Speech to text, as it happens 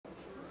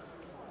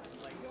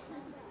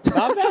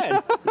Not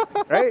bad,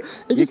 right?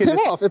 It just came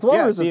off. It's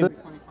water resistant.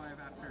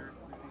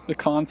 The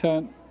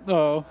content,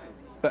 the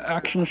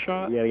action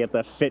shot. Yeah, get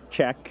the fit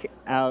check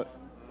out.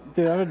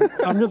 Dude,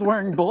 I'm just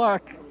wearing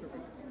black.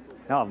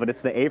 Oh, but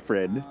it's the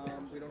Apron.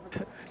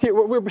 Here,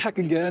 we're back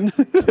again.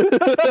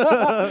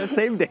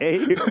 Same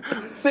day.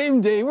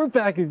 Same day, we're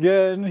back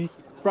again.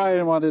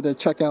 Brian wanted to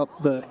check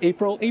out the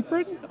April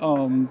apron.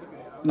 All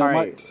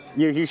right,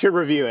 you should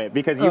review it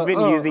because you've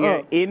been using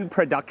it in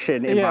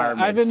production environments.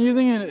 Yeah, I've been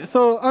using it.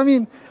 So, I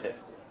mean,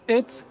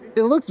 it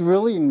looks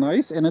really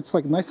nice and it's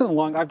like nice and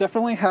long. I've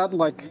definitely had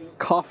like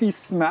coffee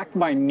smack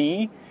my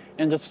knee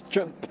and just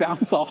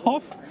bounce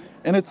off.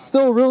 And it's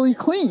still really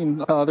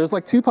clean. There's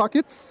like 2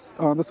 pockets.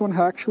 This one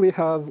actually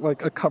has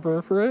like a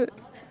cover for it.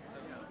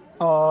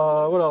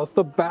 What else?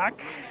 The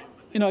back,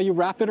 you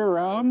wrap it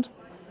around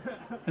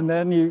and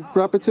then you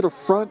wrap it to the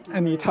front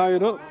and you tie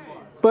it up.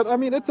 But I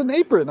mean, it's an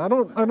apron.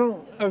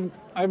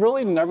 I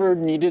really never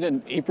needed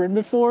an apron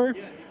before,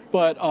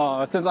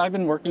 but since I've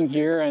been working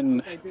here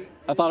and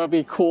I thought it'd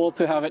be cool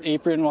to have an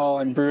apron while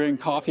I'm brewing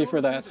coffee for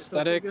the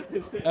aesthetic,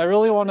 I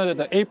really wanted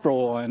the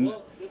April one.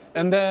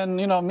 And then,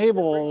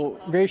 Mabel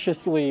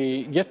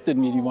graciously gifted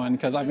me one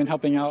because I've been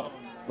helping out.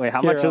 Wait,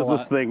 how much is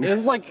this thing?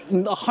 It's like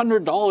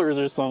 $100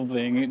 or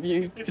something.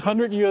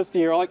 100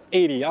 USD or like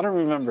 80, I don't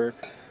remember.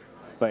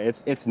 But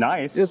it's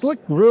nice. It's like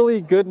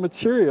really good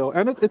material,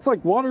 and it's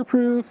like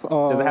waterproof.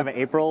 Does it have an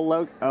April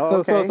logo? Oh,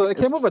 okay. So it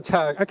came with a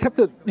tag. I kept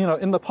it,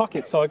 in the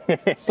pocket,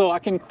 so I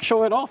can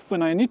show it off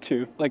when I need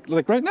to, like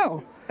right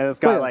now. And it's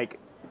got like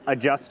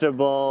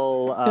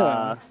adjustable.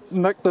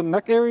 The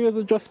neck area is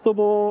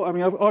adjustable. I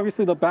mean,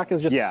 obviously the back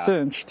is just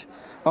cinched.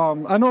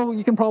 I know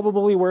you can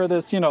probably wear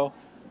this,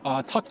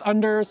 tucked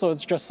under, so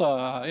it's just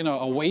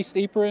a waist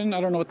apron. I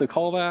don't know what to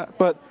call that,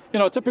 but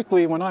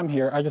typically when I'm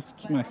here, I just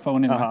keep my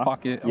phone in my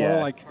pocket,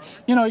 or like,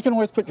 you can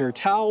always put your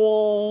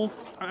towel,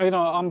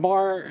 on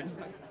bar.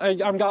 I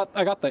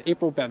got the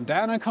April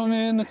bandana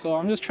coming, so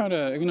I'm just trying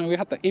to, we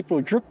had the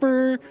April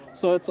dripper,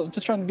 so it's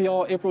just trying to be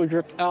all April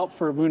dripped out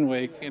for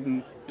Moonwake.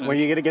 And when are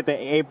you gonna get the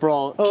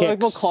April kicks?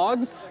 April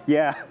clogs?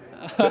 Yeah.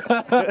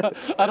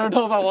 I don't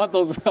know if I want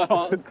those.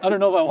 I don't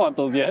know if I want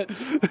those yet.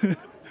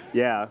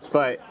 Yeah,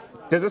 but.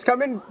 Does this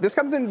come in? This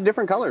comes in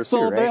different colors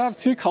too, right? So they have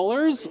 2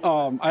 colors.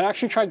 I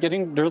actually tried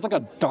getting. There's like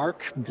a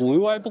dark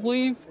blue, I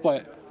believe,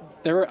 but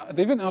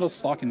they've been out of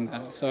stock in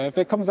that. So if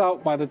it comes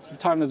out by the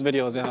time this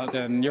video is out,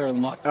 then you're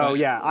in luck. Oh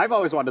yeah, I've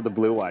always wanted the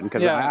blue one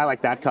because I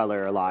like that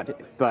color a lot.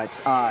 But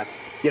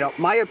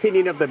my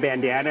opinion of the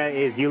bandana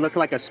is you look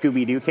like a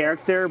Scooby-Doo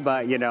character,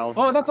 but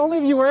Oh, that's only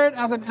if you wear it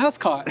as an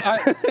ascot.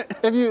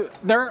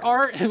 There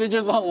are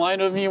images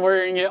online of me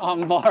wearing it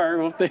on bar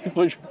with the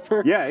April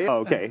dripper. Yeah.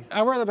 Oh, okay.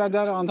 I wear the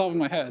bandana on top of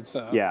my head,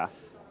 so. Yeah.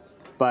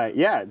 But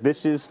yeah,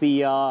 this is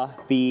the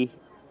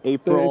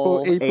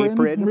April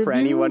apron for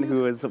anyone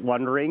who is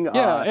wondering.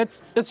 Yeah,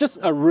 it's just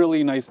a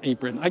really nice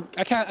apron.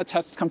 I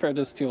can't compare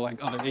this to like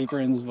other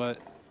aprons, but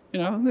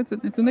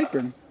it's an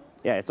apron.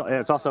 Yeah,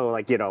 it's also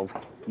like it's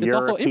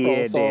also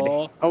April,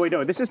 so... Oh wait,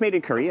 no, this is made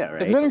in Korea,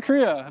 right? It's made in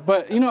Korea,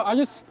 but I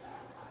just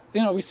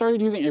we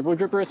started using April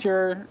drippers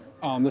here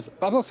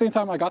about the same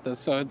time I got this,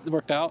 so it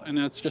worked out, and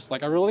it's just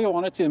like I really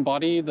wanted to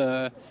embody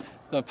the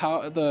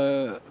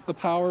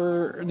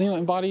power,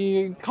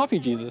 embody coffee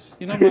Jesus,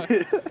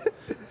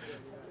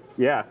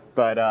 Yeah,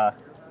 but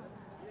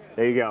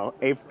there you go.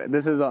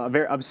 This is a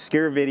very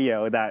obscure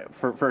video that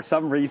for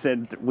some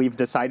reason we've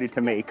decided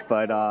to make,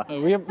 but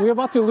we're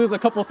about to lose a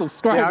couple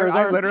subscribers.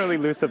 Yeah, I literally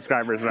lose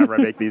subscribers whenever I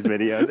make these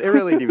videos. It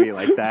really do be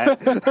like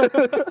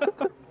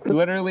that.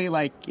 Literally,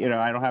 like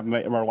I don't have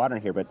more water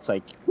in here, but it's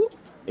like whoop,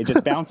 it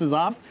just bounces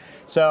off.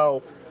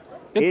 So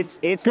it's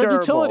good durable.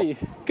 Utility.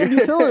 Good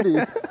utility.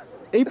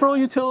 April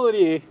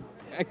utility.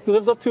 It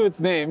lives up to its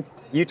name.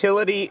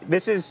 Utility,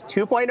 this is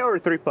 2.0 or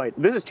 3.0?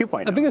 This is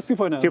 2.0. I think it's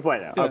 2.0.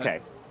 2.0, Yeah.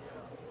 okay.